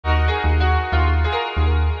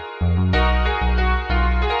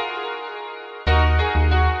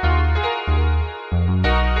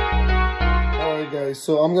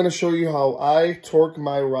so I'm going to show you how I torque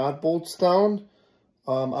my rod bolts down.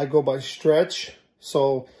 I go by stretch.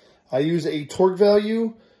 So I use a torque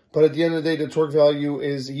value, but at the end of the day, the torque value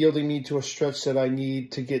is yielding me to a stretch that I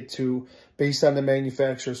need to get to based on the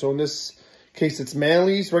manufacturer. So in this case, it's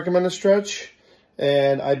Manley's recommended stretch,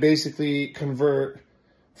 and I basically convert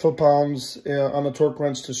foot-pounds on a torque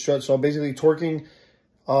wrench to stretch. So I'm basically torquing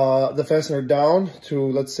the fastener down to,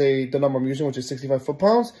 let's say, the number I'm using, which is 65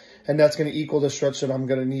 foot-pounds, and that's going to equal the stretch that I'm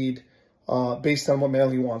going to need based on what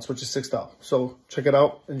Manley wants, which is 6 thou. So check it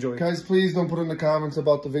out. Enjoy. Guys, please don't put in the comments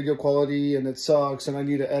about the video quality and it sucks and I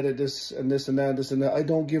need to edit this and this and that, this and that. I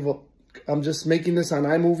don't give up. I'm just making this on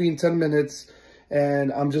iMovie in 10 minutes,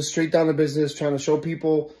 and I'm just straight down to business trying to show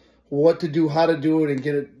people what to do, how to do it, and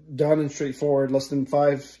get it done and straightforward, less than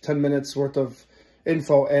 5-10 minutes worth of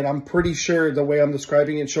info. And I'm pretty sure the way I'm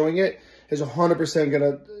describing and showing it is 100% going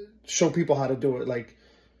to show people how to do it. Like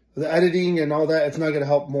the editing and all that, it's not going to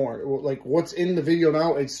help more. Like what's in the video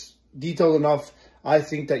now, it's detailed enough. I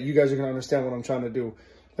think that you guys are going to understand what I'm trying to do.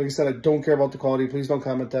 Like I said, I don't care about the quality. Please don't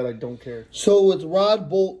comment that. I don't care. So with rod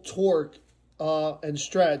bolt torque and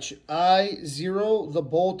stretch, I zero the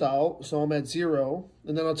bolt out. So I'm at 0.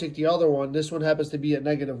 And then I'll take the other one. This one happens to be at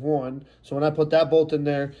 -1. So when I put that bolt in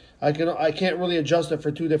there, I can't really adjust it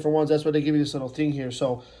for 2 different ones. That's why they give you this little thing here.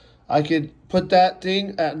 So I could put that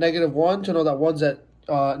thing at -1 to know that one's at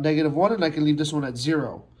 -1, and I can leave this one at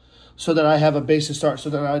 0 so that I have a base to start. So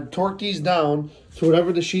then I torque these down to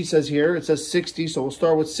whatever the sheet says here. It says 60, so we'll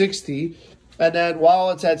start with 60. And then while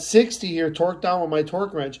it's at 60 here, torque down with my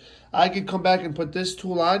torque wrench, I could come back and put this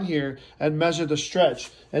tool on here and measure the stretch.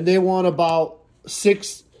 And they want about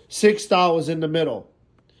 6 thou in the middle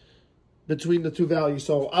between the two values.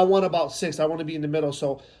 So I want about 6. I want to be in the middle.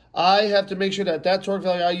 So I have to make sure that that torque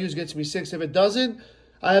value I use gets me 6. If it doesn't,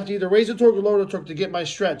 I have to either raise the torque or lower the torque to get my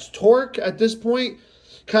stretch. Torque at this point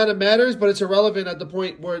kind of matters, but it's irrelevant at the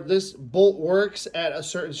point where this bolt works at a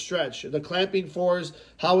certain stretch. The clamping force,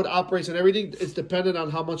 how it operates and everything, it's dependent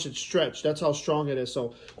on how much it's stretched. That's how strong it is.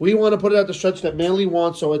 So we want to put it at the stretch that Manley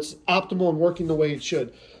wants so it's optimal and working the way it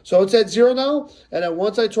should. So it's at 0 now, and then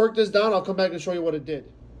once I torque this down, I'll come back and show you what it did.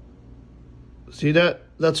 See that?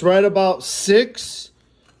 That's right about 6.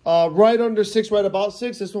 Right under 6, right about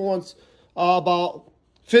 6. This one's about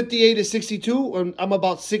 58 to 62, and I'm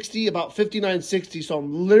about 60, about 59, 60, so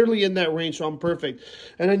I'm literally in that range, so I'm perfect.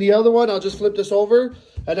 And then the other one, I'll just flip this over,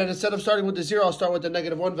 and then instead of starting with the 0, I'll start with the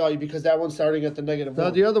 -1 value because that one's starting at the -1.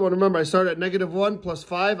 Now the other one, remember, I started at -1 plus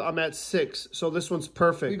 5, I'm at 6, so this one's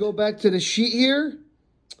perfect. We go back to the sheet here.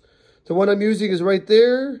 The one I'm using is right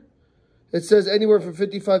there. It says anywhere from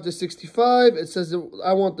 55 to 65. It says that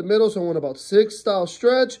I want the middle, so I want about 6 thou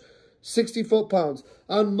stretch. 60 foot-pounds.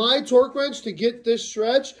 On my torque wrench, to get this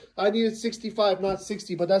stretch, I needed 65, not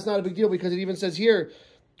 60. But that's not a big deal because it even says here,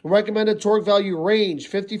 recommended torque value range,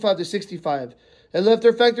 55 to 65. And left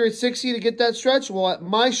their factory at 60 to get that stretch. Well, at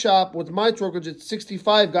my shop, with my torque wrench, it's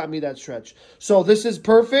 65 got me that stretch. So this is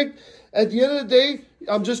perfect. At the end of the day,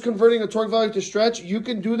 I'm just converting a torque value to stretch. You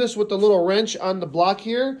can do this with the little wrench on the block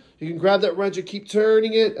here. You can grab that wrench and keep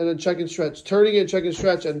turning it and then check and stretch. Turning it and check and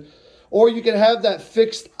stretch. Or you can have that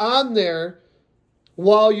fixed on there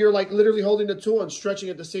while you're like literally holding the tool and stretching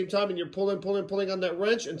at the same time, and you're pulling on that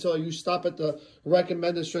wrench until you stop at the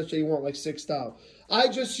recommended stretch that you want, like 6 thou. I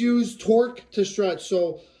just use torque to stretch.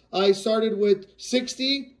 So I started with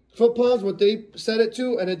 60 foot-pounds, what they set it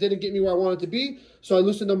to, and it didn't get me where I wanted to be. So I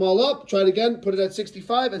loosened them all up, tried again, put it at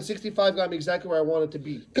 65, and 65 got me exactly where I wanted to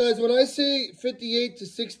be. Guys, when I say 58 to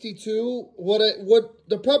 62, what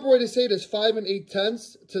the proper way to say it is 5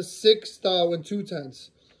 8/10 to 6 thou and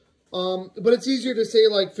 2/10. But it's easier to say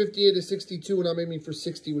like 58 to 62, and I'm aiming for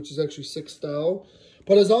 60, which is actually 6 thou.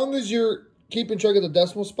 But as long as you're keeping track of the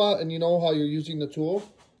decimal spot and you know how you're using the tool,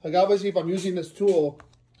 like obviously if I'm using this tool,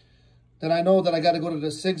 then I know that I got to go to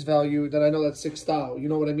the 6 value, then I know that's 6 thou. You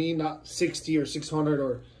know what I mean? Not 60 or 600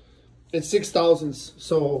 or it's 6 thousandths.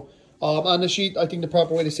 So on the sheet, I think the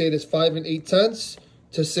proper way to say it is 5 8/10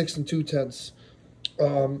 to 6 2/10.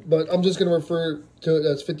 But I'm just going to refer to it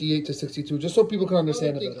as 58 to 62, just so people can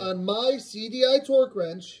understand it better. On my CDI torque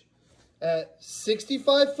wrench at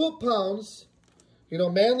 65 foot-pounds, you know,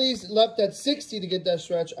 Manley's left at 60 to get that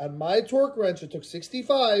stretch. On my torque wrench, it took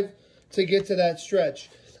 65 to get to that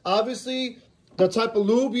stretch. Obviously, the type of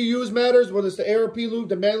lube you use matters, whether it's the ARP lube,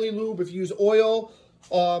 the Manley lube, if you use oil.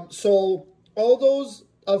 So all those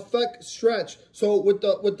affect stretch. So with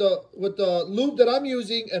the lube that I'm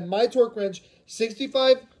using and my torque wrench,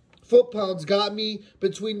 65 foot-pounds got me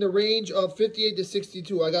between the range of 58 to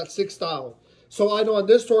 62. I got 6 thou. So I know on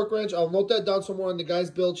this torque wrench, I'll note that down somewhere on the guy's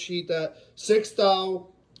build sheet that 6 thou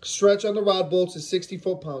stretch on the rod bolts is 60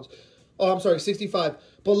 foot-pounds. Oh, I'm sorry, 65.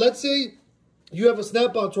 But let's say you have a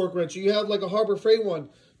snap-on torque wrench, or you have like a Harbor Freight one.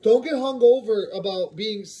 Don't get hung over about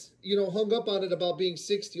being, hung up on it about being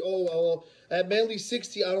 60. Oh, well, at Manley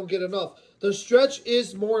 60, I don't get enough. The stretch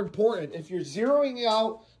is more important. If you're zeroing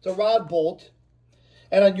out the rod bolt,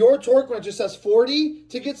 and on your torque wrench it says 40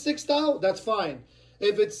 to get 6th out, that's fine.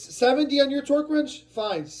 If it's 70 on your torque wrench,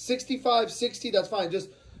 fine. 65, 60, that's fine. Just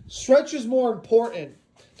stretch is more important.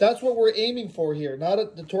 That's what we're aiming for here, not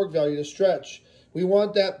at the torque value, the stretch. We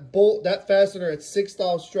want that bolt, that fastener at 6th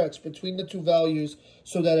out stretch between the two values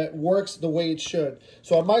so that it works the way it should.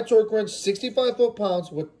 So on my torque wrench, 65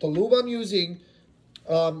 foot-pounds with the lube I'm using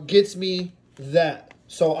gets me that.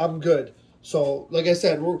 So I'm good. So like I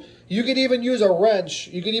said, you could even use a wrench.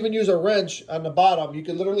 You could even use a wrench on the bottom. You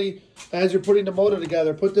could literally, as you're putting the motor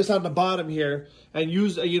together, put this on the bottom here and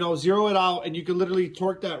use, zero it out, and you can literally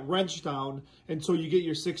torque that wrench down until you get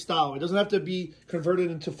your 6th out. It doesn't have to be converted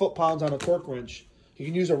into foot-pounds on a torque wrench. You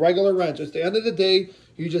can use a regular wrench. At the end of the day,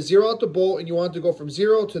 you just zero out the bolt and you want it to go from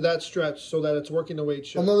 0 to that stretch so that it's working the way it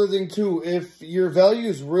should. Another thing too, if your value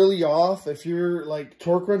is really off, if your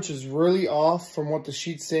torque wrench is really off from what the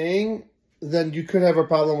sheet's saying, then you could have a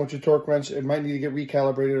problem with your torque wrench. It might need to get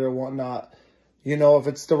recalibrated or whatnot. If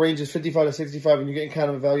it's the range is 55 to 65 and you're getting kind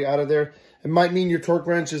of a value out of there, it might mean your torque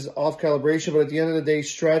wrench is off calibration. But at the end of the day,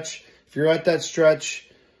 stretch, if you're at that stretch,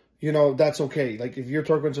 that's okay. Like if your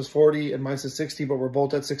torque wrench is 40 and mine says 60, but we're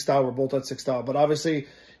both at 6th out, we're both at 6th out. But obviously,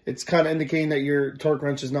 it's kind of indicating that your torque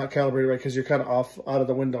wrench is not calibrated right because you're kind of off out of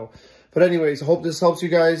the window. But anyways, I hope this helps you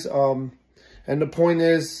guys. And the point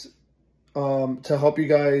is to help you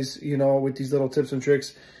guys, with these little tips and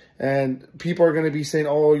tricks. And people are going to be saying,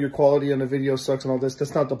 oh, your quality on the video sucks and all this.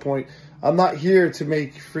 That's not the point. I'm not here to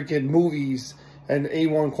make freaking movies and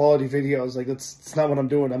A1 quality videos. Like, that's not what I'm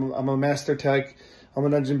doing. I'm a master tech. I'm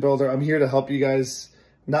an engine builder. I'm here to help you guys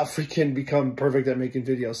not freaking become perfect at making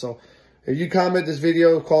videos. So if you comment this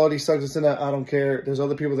video, quality sucks, this and that, I don't care. There's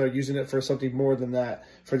other people that are using it for something more than that,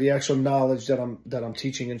 for the actual knowledge that I'm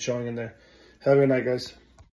teaching and showing in there. Have a good night, guys.